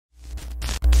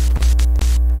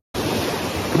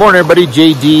Good morning, everybody.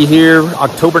 JD here,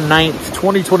 October 9th,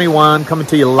 2021, coming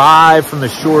to you live from the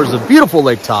shores of beautiful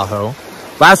Lake Tahoe.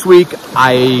 Last week,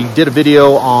 I did a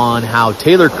video on how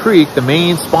Taylor Creek, the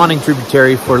main spawning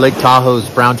tributary for Lake Tahoe's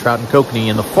brown trout and kokanee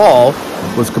in the fall,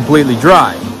 was completely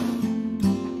dry.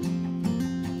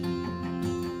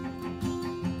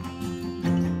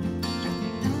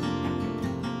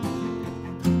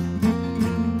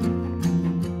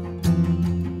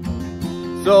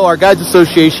 So our Guides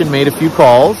Association made a few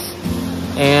calls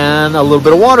and a little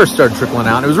bit of water started trickling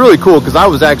out. And it was really cool because I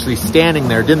was actually standing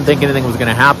there, didn't think anything was going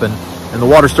to happen, and the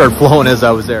water started flowing as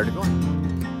I was there. If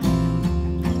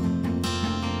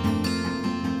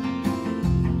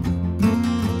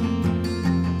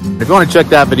you want to check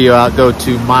that video out, go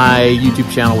to my YouTube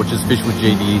channel, which is Fish with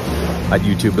JD at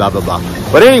YouTube, blah, blah, blah.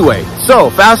 But anyway, so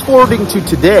fast forwarding to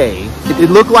today, it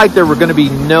looked like there were going to be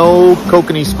no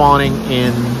kokanee spawning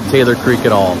in Taylor Creek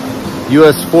at all.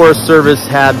 U.S. Forest Service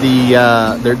had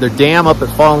their dam up at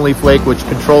Fallen Leaf Lake, which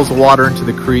controls the water into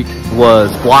the creek,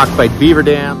 was blocked by beaver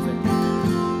dams.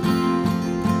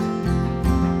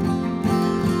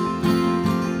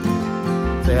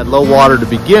 They had low water to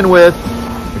begin with.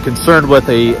 They're concerned with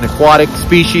an aquatic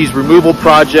species removal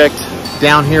project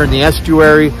down here in the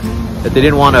estuary that they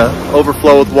didn't want to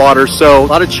overflow with water. So a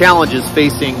lot of challenges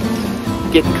facing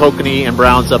getting kokanee and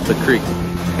browns up the creek.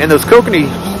 And those kokanee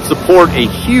support a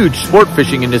huge sport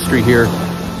fishing industry here.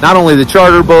 Not only the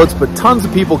charter boats, but tons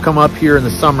of people come up here in the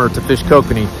summer to fish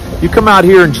kokanee. You come out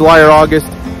here in July or August,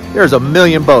 there's a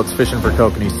million boats fishing for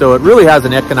kokanee. So it really has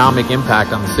an economic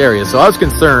impact on this area. So I was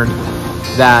concerned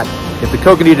that if the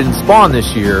kokanee didn't spawn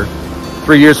this year,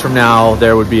 3 years from now,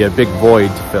 there would be a big void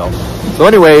to fill. So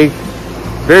anyway,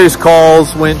 various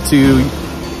calls went to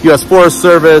U.S. Forest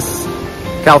Service,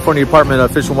 California Department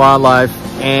of Fish and Wildlife,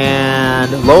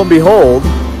 and lo and behold,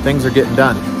 things are getting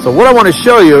done. So what I want to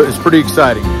show you is pretty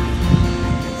exciting.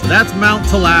 So that's Mount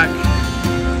Talac.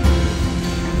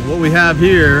 What we have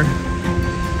here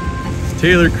is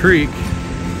Taylor Creek.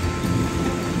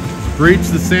 It's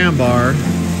breached the sandbar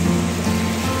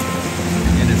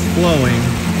and is flowing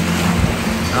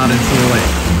out into the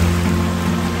lake.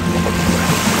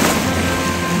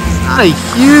 It's not a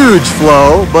huge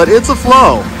flow, but it's a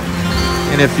flow.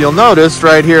 And if you'll notice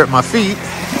right here at my feet,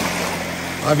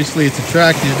 obviously it's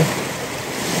attracted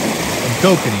some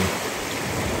kokanee.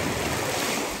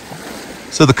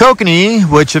 So the kokanee,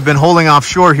 which have been holding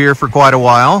offshore here for quite a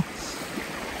while,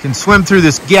 can swim through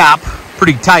this gap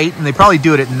pretty tight, and they probably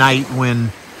do it at night when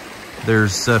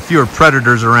there's fewer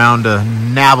predators around to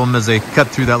nab them as they cut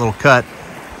through that little cut.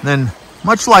 And then,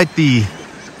 much like the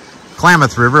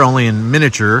Klamath River, only in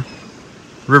miniature,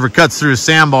 the river cuts through a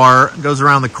sandbar, goes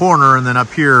around the corner, and then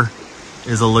up here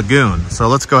is a lagoon. So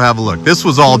let's go have a look. This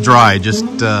was all dry just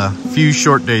a few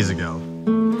short days ago.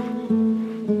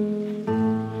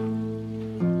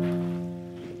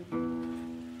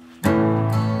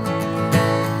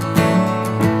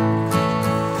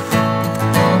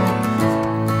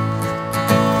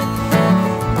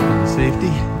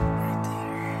 Safety.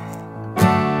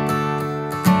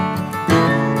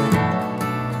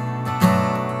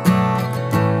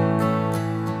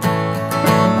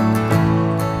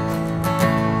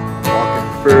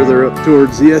 Further up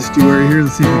towards the estuary here.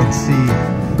 Let's see if we can see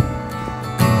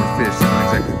more fish. They're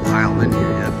not exactly piled in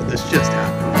here yet, but this just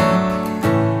happened.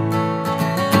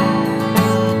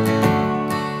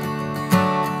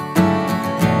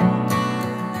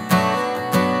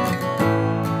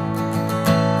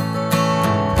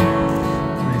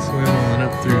 They swim on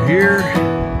up through here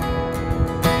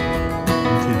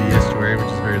into the estuary, which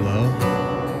is very low.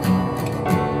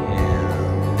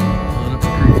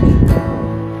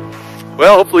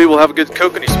 Well, hopefully we'll have a good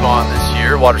kokanee spawn this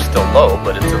year. Water's still low,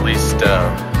 but it's at least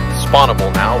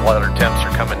spawnable now. Water temps are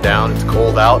coming down. It's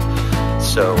cold out,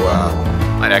 so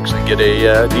might actually get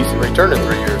a decent return in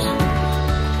 3 years.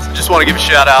 So just want to give a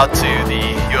shout out to the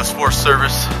U.S. Forest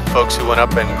Service folks who went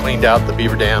up and cleaned out the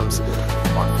beaver dams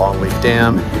on Fallen Leaf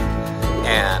Dam,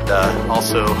 and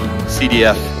also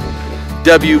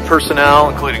CDFW personnel,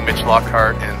 including Mitch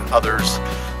Lockhart and others.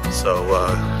 So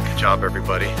good job,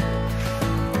 everybody.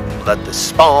 Let the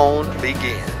spawn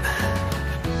begin.